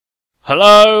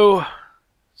Hello,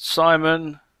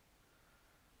 Simon,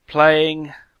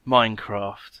 playing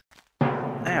Minecraft.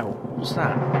 Ow, what's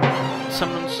that?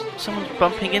 Someone's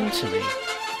bumping into me.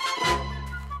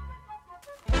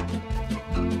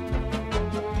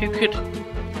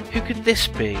 Who could this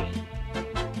be?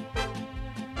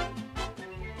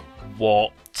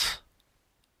 What?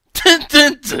 Dun,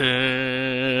 dun,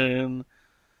 dun.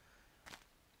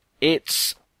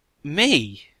 It's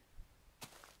me.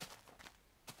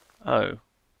 Oh,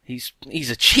 he's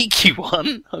a cheeky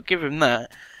one. I'll give him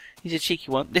that. He's a cheeky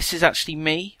one. This is actually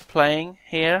me playing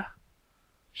here.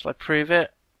 Shall I prove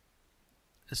it?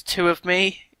 There's two of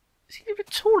me. Is he a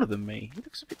bit taller than me? He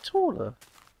looks a bit taller.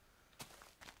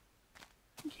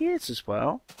 I think he is as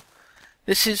well.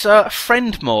 This is a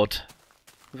friend mod,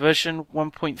 version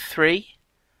 1.3.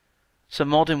 It's a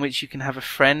mod in which you can have a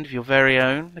friend of your very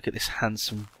own. Look at this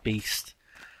handsome beast.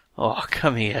 Oh,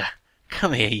 come here.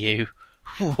 Come here, you.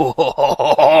 Whoa.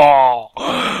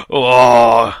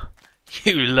 Oh,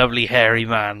 you lovely hairy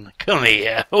man. Come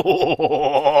here.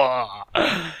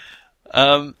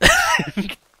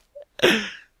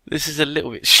 This is a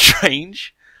little bit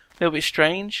strange.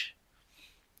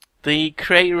 The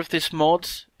creator of this mod,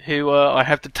 who I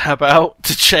have to tab out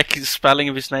to check his spelling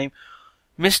of his name,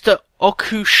 Mr.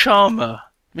 Okushama,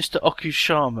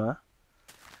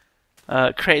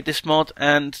 created this mod,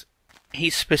 and he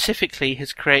specifically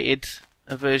has created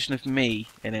a version of me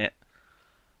in it.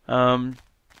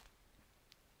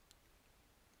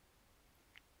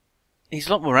 He's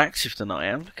a lot more active than I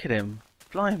am. Look at him.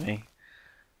 Blimey.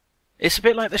 It's a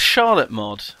bit like the Charlotte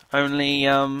mod, only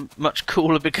much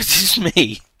cooler because it's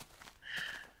me.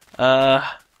 What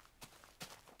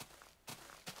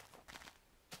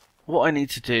I need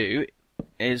to do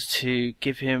is to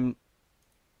give him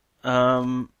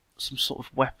some sort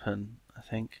of weapon, I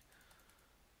think.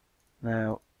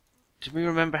 Now, do we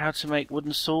remember how to make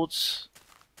wooden swords?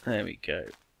 There we go.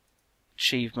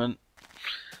 Achievement.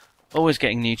 Always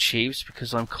getting new achieves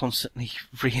because I'm constantly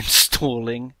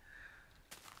reinstalling.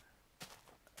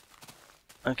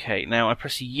 Okay, now I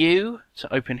press U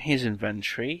to open his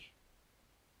inventory.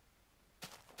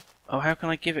 Oh, how can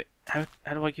I give it? How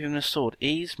do I give him the sword?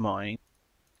 E's mine.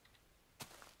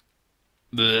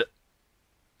 Blech.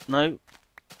 No.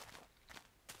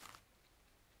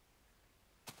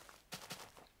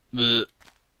 Blech.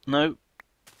 No.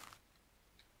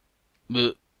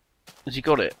 Blech. Has he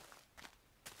got it?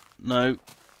 No.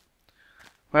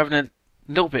 We're having a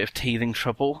little bit of teething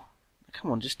trouble. Come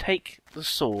on, just take the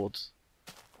sword.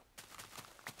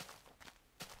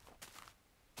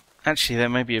 Actually, there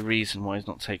may be a reason why he's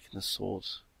not taking the sword.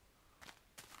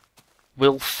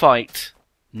 Will fight?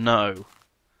 No.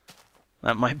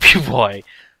 That might be why.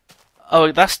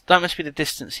 Oh, that must be the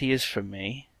distance he is from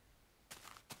me.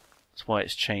 That's why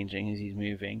it's changing as he's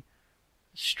moving.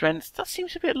 Strength, that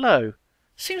seems a bit low.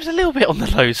 Seems a little bit on the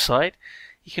low side.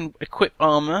 You can equip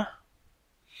armor.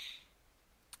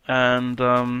 And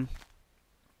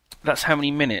that's how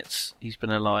many minutes he's been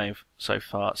alive so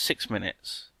far. 6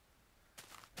 minutes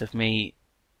of me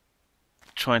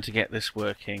trying to get this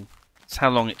working. That's how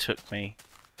long it took me.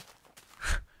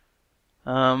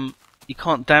 You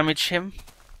can't damage him.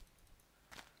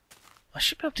 I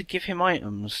should be able to give him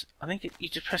items. I think you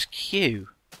just press Q,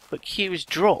 but Q is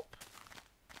drop.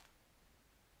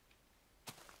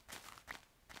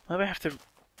 Maybe I have to...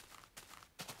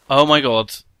 Oh my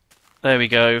god. There we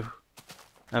go.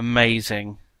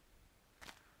 Amazing.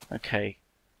 Okay.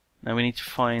 Now we need to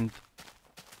find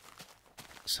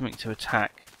something to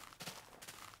attack.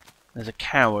 There's a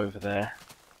cow over there.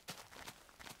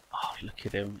 Oh, look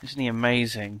at him. Isn't he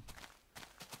amazing?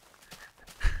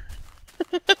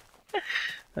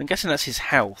 I'm guessing that's his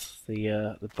health,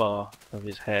 the bar of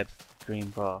his head, green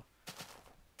bar.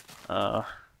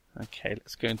 Okay,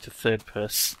 let's go into third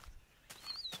person.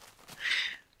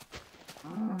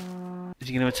 Is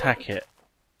he going to attack it?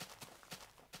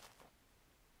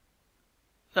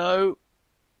 No.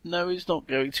 No, he's not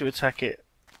going to attack it.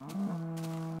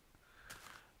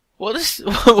 What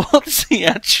does he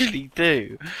actually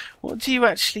do? What do you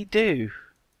actually do?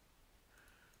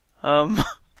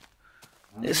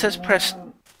 It says press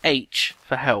H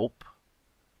for help.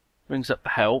 Brings up the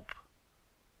help.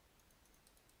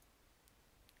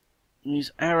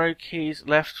 Use arrow keys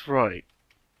left, right.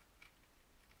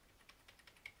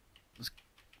 It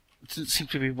doesn't seem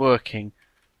to be working.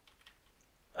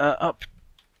 Up,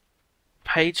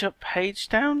 page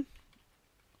down?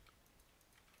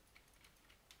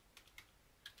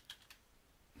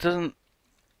 Doesn't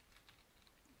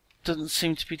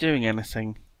seem to be doing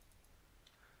anything.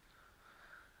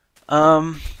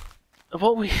 What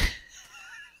are we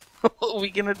what are we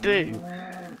gonna do?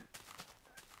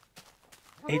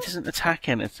 he doesn't attack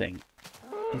anything.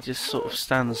 He just sort of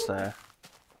stands there.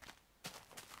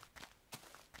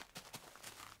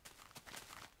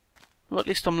 Well, at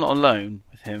least I'm not alone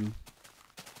with him.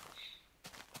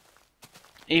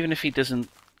 Even if he doesn't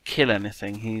kill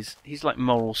anything, he's like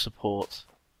moral support.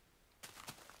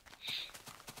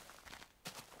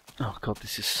 Oh god,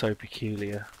 this is so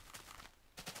peculiar.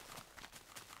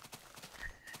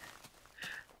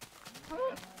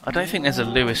 I don't think there's a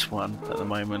Lewis one at the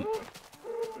moment.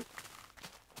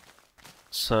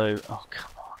 So, oh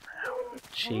come on now,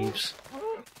 Jeeves.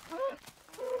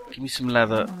 Give me some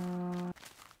leather.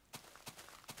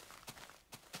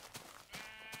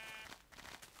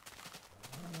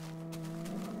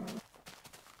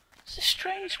 It's a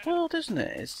strange world, isn't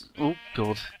it? It's... oh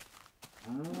god.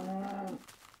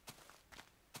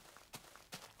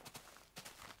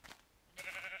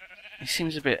 He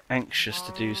seems a bit anxious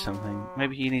to do something.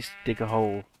 Maybe he needs to dig a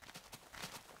hole.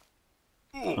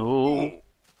 Oh.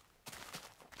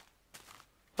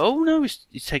 Oh no,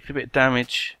 he's taken a bit of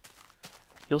damage.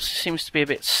 He also seems to be a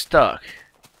bit stuck.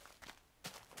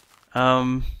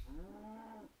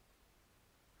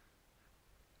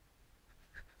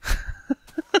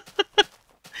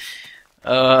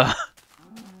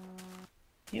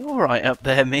 You alright up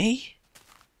there, me?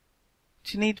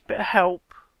 Do you need a bit of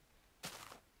help?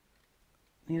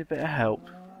 Need a bit of help.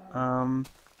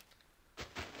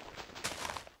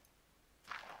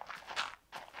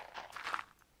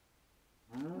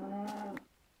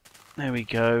 There we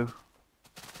go.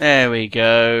 There we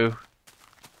go.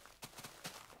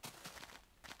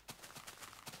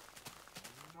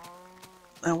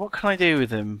 Now what can I do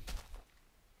with him?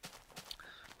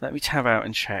 Let me tab out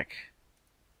and check.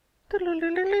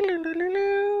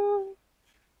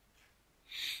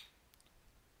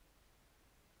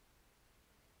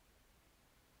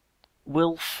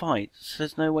 Will fight, so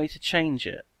there's no way to change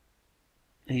it.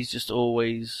 He's just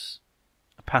always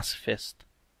a pacifist.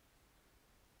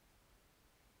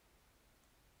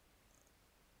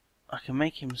 I can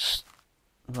make him...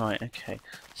 right, okay.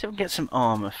 Let's see if we can get some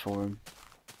armour for him.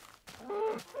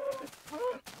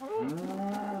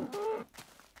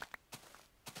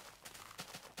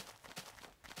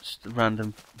 Just a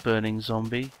random burning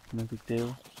zombie, no big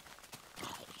deal.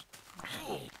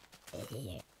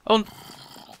 Oh!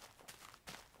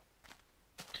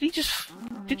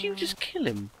 Did you just kill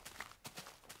him?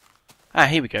 Ah,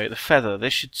 here we go, the feather.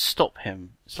 This should stop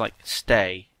him. It's like,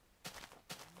 stay.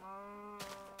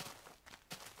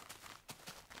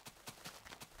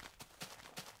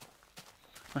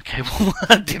 Okay, well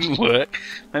that didn't work.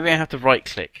 Maybe I have to right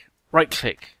click. Right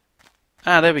click.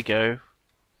 Ah, there we go.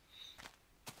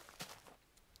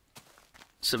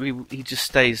 So he just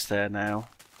stays there now.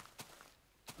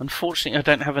 Unfortunately, I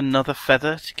don't have another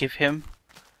feather to give him.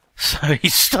 So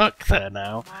he's stuck there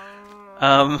now.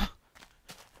 Oh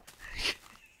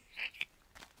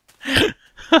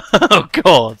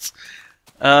god.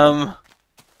 Oh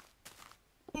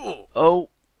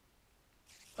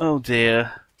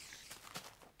dear.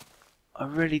 I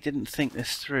really didn't think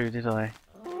this through, did I?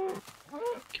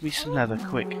 Give me some leather,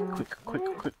 quick.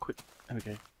 There we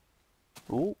go.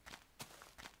 Ooh.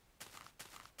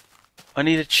 I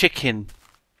need a chicken.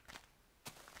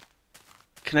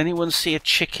 Can anyone see a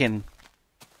chicken?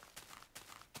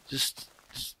 Just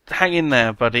hang in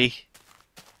there, buddy.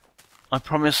 I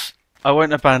promise I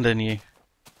won't abandon you.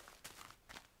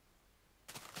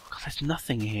 Oh, God, there's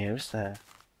nothing here, is there?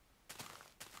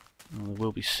 Oh, there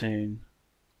will be soon.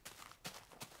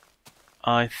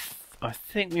 I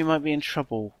think we might be in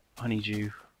trouble,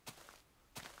 Honeydew.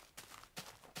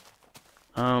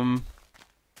 I'll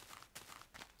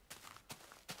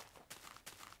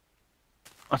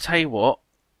tell you what.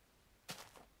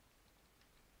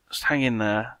 Just hang in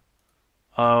there.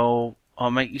 I'll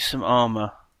make you some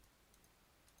armour.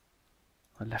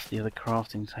 I left the other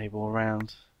crafting table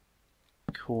around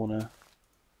the corner.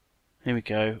 Here we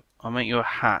go. I'll make you a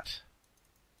hat.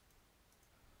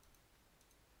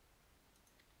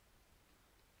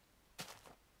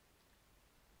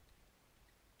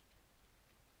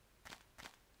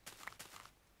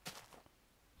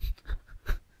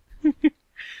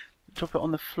 Drop it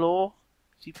on the floor.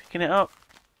 Is he picking it up?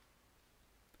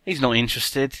 He's not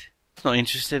interested. He's not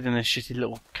interested in a shitty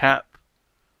little cap.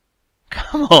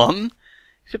 Come on!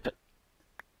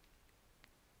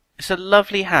 It's a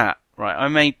lovely hat. Right, I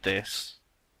made this.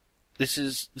 This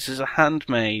is a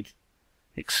handmade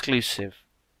exclusive.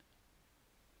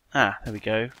 Ah, there we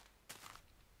go.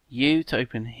 U to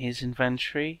open his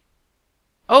inventory.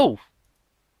 Oh!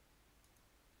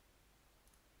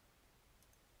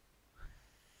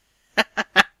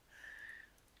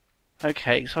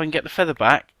 Okay, so I can get the feather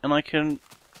back, and I can...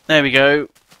 There we go.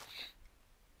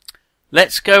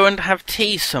 Let's go and have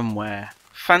tea somewhere.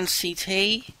 Fancy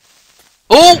tea?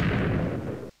 Oh!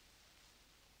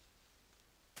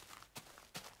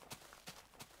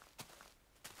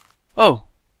 Oh.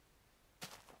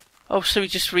 Oh, so he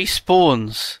just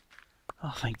respawns.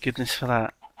 Oh, thank goodness for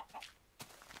that.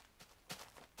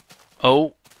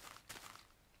 Oh.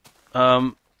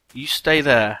 You stay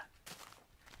there.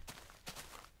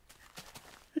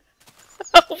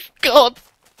 Oh, God!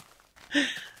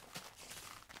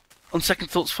 On second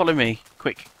thoughts, follow me.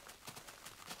 Quick.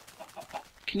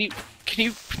 Can you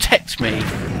protect me?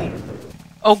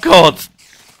 Oh, God!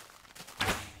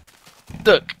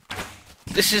 Look.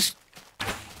 This is...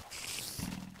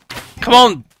 Come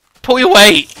on! Pull your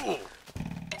weight!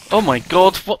 Oh my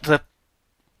God, what the...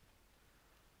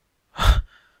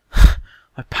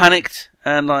 I panicked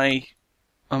and I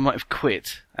might have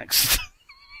quit. Accident.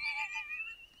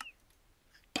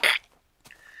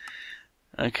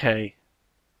 Okay.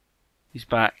 He's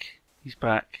back. He's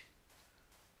back.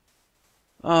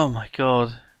 Oh my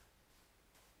God.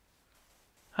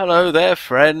 Hello there,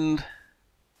 friend.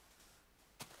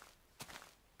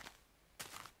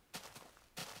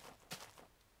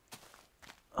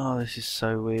 Oh, this is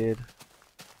so weird.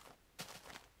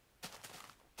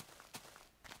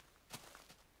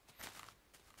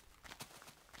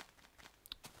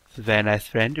 It's a very nice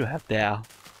friend you have there.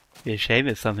 It'd be a shame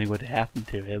if something would happen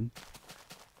to him.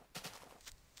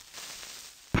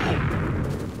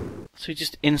 So he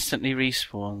just instantly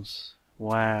respawns.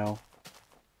 Wow.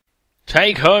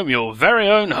 Take home your very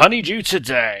own honeydew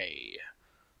today.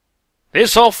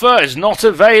 This offer is not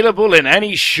available in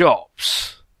any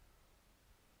shops.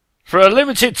 For a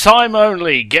limited time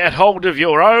only, get hold of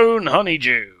your own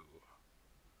honeydew.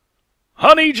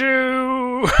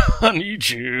 Honeydew!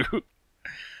 Honeydew!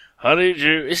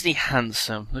 Honeydew! Isn't he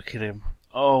handsome? Look at him.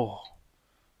 Oh.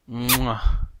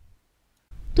 Mwah.